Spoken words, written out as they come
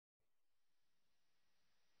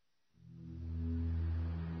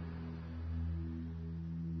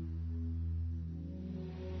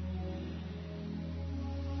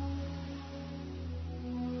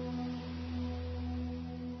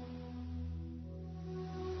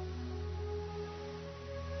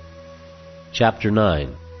Chapter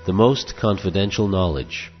 9. The Most Confidential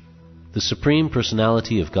Knowledge. The Supreme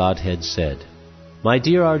Personality of Godhead said, My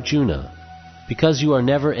dear Arjuna, because you are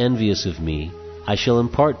never envious of me, I shall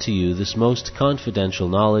impart to you this most confidential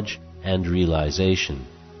knowledge and realization,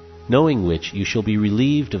 knowing which you shall be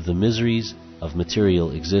relieved of the miseries of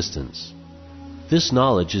material existence. This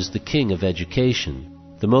knowledge is the king of education,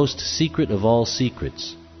 the most secret of all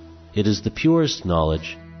secrets. It is the purest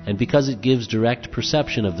knowledge, and because it gives direct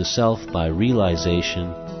perception of the self by realization,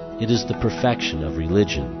 it is the perfection of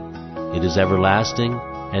religion. It is everlasting,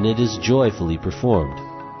 and it is joyfully performed.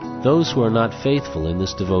 Those who are not faithful in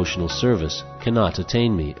this devotional service cannot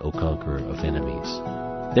attain me, O conqueror of enemies.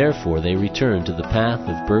 Therefore they return to the path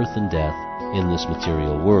of birth and death in this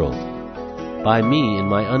material world. By me, in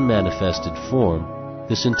my unmanifested form,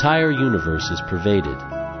 this entire universe is pervaded.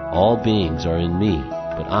 All beings are in me,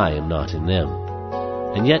 but I am not in them.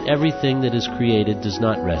 And yet everything that is created does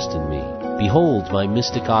not rest in me. Behold my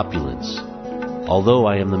mystic opulence. Although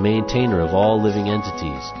I am the maintainer of all living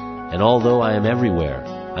entities, and although I am everywhere,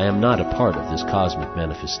 I am not a part of this cosmic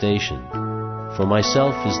manifestation. For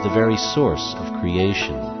myself is the very source of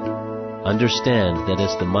creation. Understand that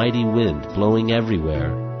as the mighty wind blowing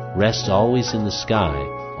everywhere rests always in the sky,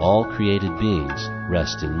 all created beings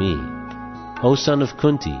rest in me. O son of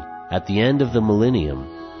Kunti, at the end of the millennium,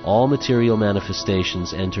 all material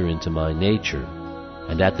manifestations enter into my nature,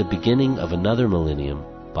 and at the beginning of another millennium,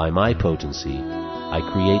 by my potency, I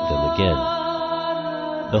create them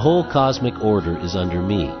again. The whole cosmic order is under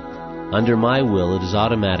me. Under my will it is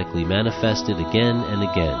automatically manifested again and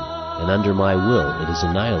again, and under my will it is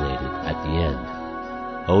annihilated at the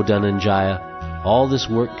end. O Dhananjaya, all this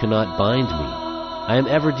work cannot bind me. I am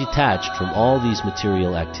ever detached from all these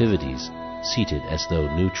material activities, seated as though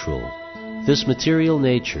neutral. This material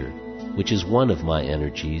nature, which is one of my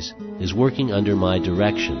energies, is working under my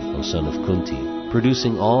direction, O son of Kunti,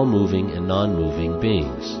 producing all moving and non-moving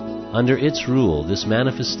beings. Under its rule, this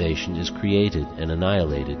manifestation is created and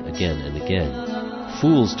annihilated again and again.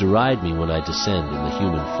 Fools deride me when I descend in the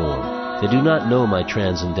human form. They do not know my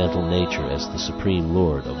transcendental nature as the Supreme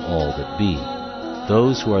Lord of all that be.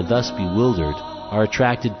 Those who are thus bewildered are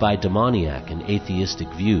attracted by demoniac and atheistic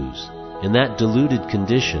views. In that deluded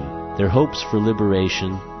condition, their hopes for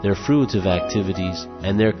liberation, their fruitive activities,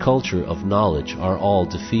 and their culture of knowledge are all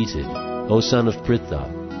defeated. O son of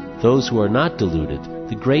Pritha, those who are not deluded,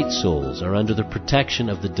 the great souls, are under the protection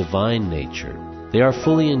of the divine nature. They are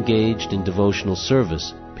fully engaged in devotional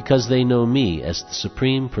service because they know me as the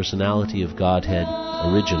Supreme Personality of Godhead,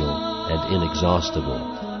 original and inexhaustible.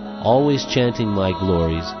 Always chanting my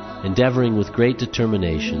glories, endeavoring with great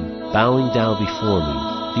determination, bowing down before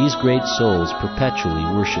me, these great souls perpetually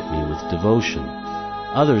worship me with devotion.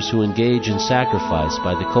 Others who engage in sacrifice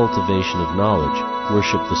by the cultivation of knowledge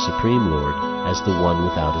worship the Supreme Lord as the one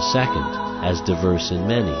without a second, as diverse in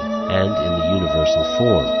many, and in the universal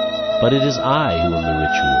form. But it is I who am the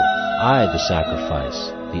ritual, I the sacrifice,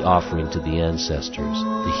 the offering to the ancestors,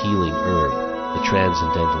 the healing herb, the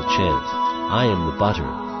transcendental chant. I am the butter,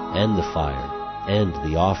 and the fire, and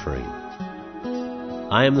the offering.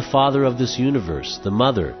 I am the father of this universe, the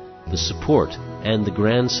mother, the support, and the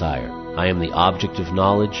grandsire. I am the object of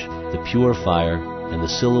knowledge, the purifier, and the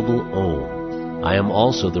syllable Om. I am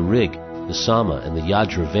also the Rig, the Sama, and the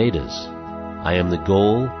Yajur Vedas. I am the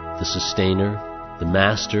goal, the sustainer, the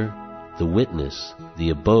master, the witness, the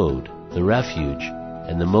abode, the refuge,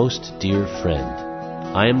 and the most dear friend.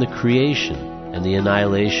 I am the creation and the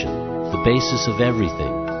annihilation, the basis of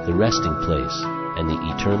everything, the resting place, and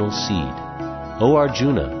the eternal seed. O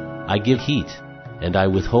Arjuna, I give heat, and I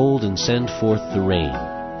withhold and send forth the rain.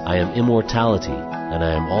 I am immortality, and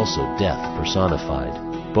I am also death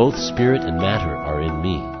personified. Both spirit and matter are in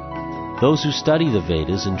me. Those who study the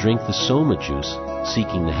Vedas and drink the Soma juice,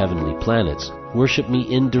 seeking the heavenly planets, worship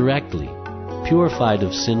me indirectly. Purified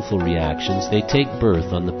of sinful reactions, they take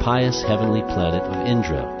birth on the pious heavenly planet of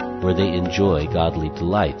Indra, where they enjoy godly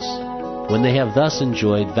delights. When they have thus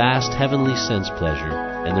enjoyed vast heavenly sense pleasure,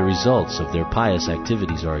 and the results of their pious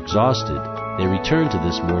activities are exhausted, they return to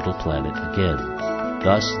this mortal planet again.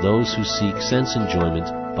 Thus, those who seek sense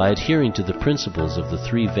enjoyment by adhering to the principles of the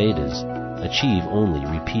three Vedas achieve only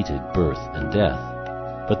repeated birth and death.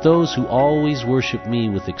 But those who always worship me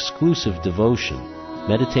with exclusive devotion,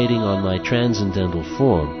 meditating on my transcendental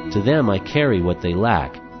form, to them I carry what they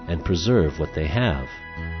lack and preserve what they have.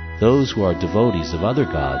 Those who are devotees of other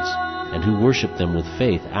gods, and who worship them with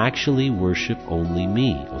faith, actually worship only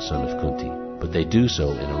me, O son of Kunti, but they do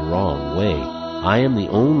so in a wrong way. I am the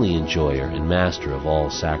only enjoyer and master of all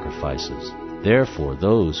sacrifices. Therefore,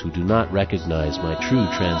 those who do not recognize my true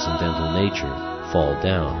transcendental nature fall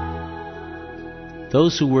down.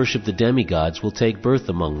 Those who worship the demigods will take birth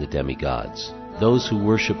among the demigods. Those who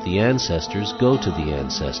worship the ancestors go to the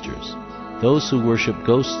ancestors. Those who worship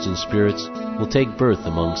ghosts and spirits will take birth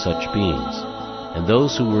among such beings, and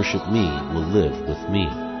those who worship me will live with me.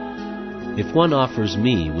 If one offers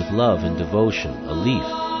me with love and devotion a leaf,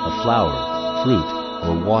 a flower, fruit,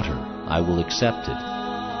 or water, I will accept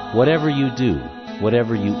it. Whatever you do,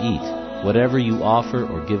 whatever you eat, whatever you offer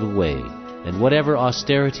or give away, and whatever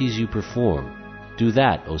austerities you perform, do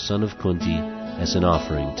that, O son of Kunti, as an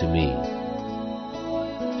offering to me.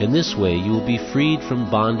 In this way you will be freed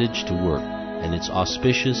from bondage to work and its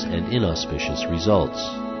auspicious and inauspicious results.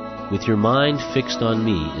 With your mind fixed on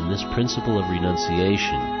me in this principle of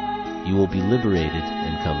renunciation, you will be liberated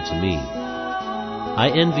and come to me.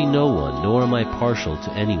 I envy no one, nor am I partial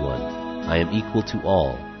to anyone. I am equal to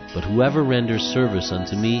all, but whoever renders service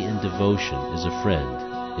unto me in devotion is a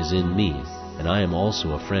friend, is in me, and I am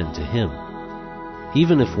also a friend to him.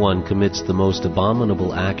 Even if one commits the most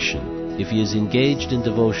abominable action, if he is engaged in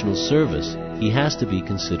devotional service, he has to be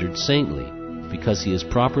considered saintly, because he is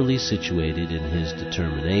properly situated in his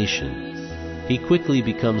determination. He quickly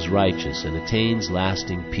becomes righteous and attains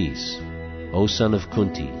lasting peace. O son of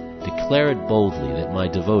Kunti, declare it boldly that my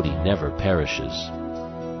devotee never perishes.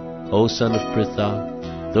 O son of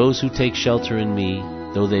Pritha, those who take shelter in me,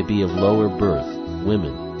 though they be of lower birth,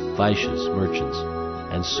 women, Vaishyas, merchants,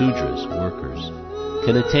 and Sudras, workers,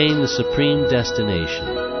 can attain the supreme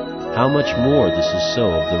destination. How much more this is so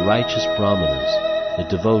of the righteous brahmanas, the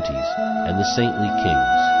devotees, and the saintly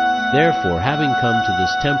kings. Therefore, having come to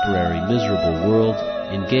this temporary miserable world,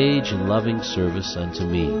 engage in loving service unto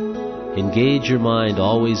me. Engage your mind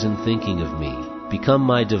always in thinking of me. Become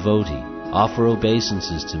my devotee, offer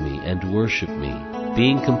obeisances to me, and worship me.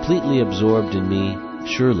 Being completely absorbed in me,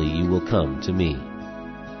 surely you will come to me.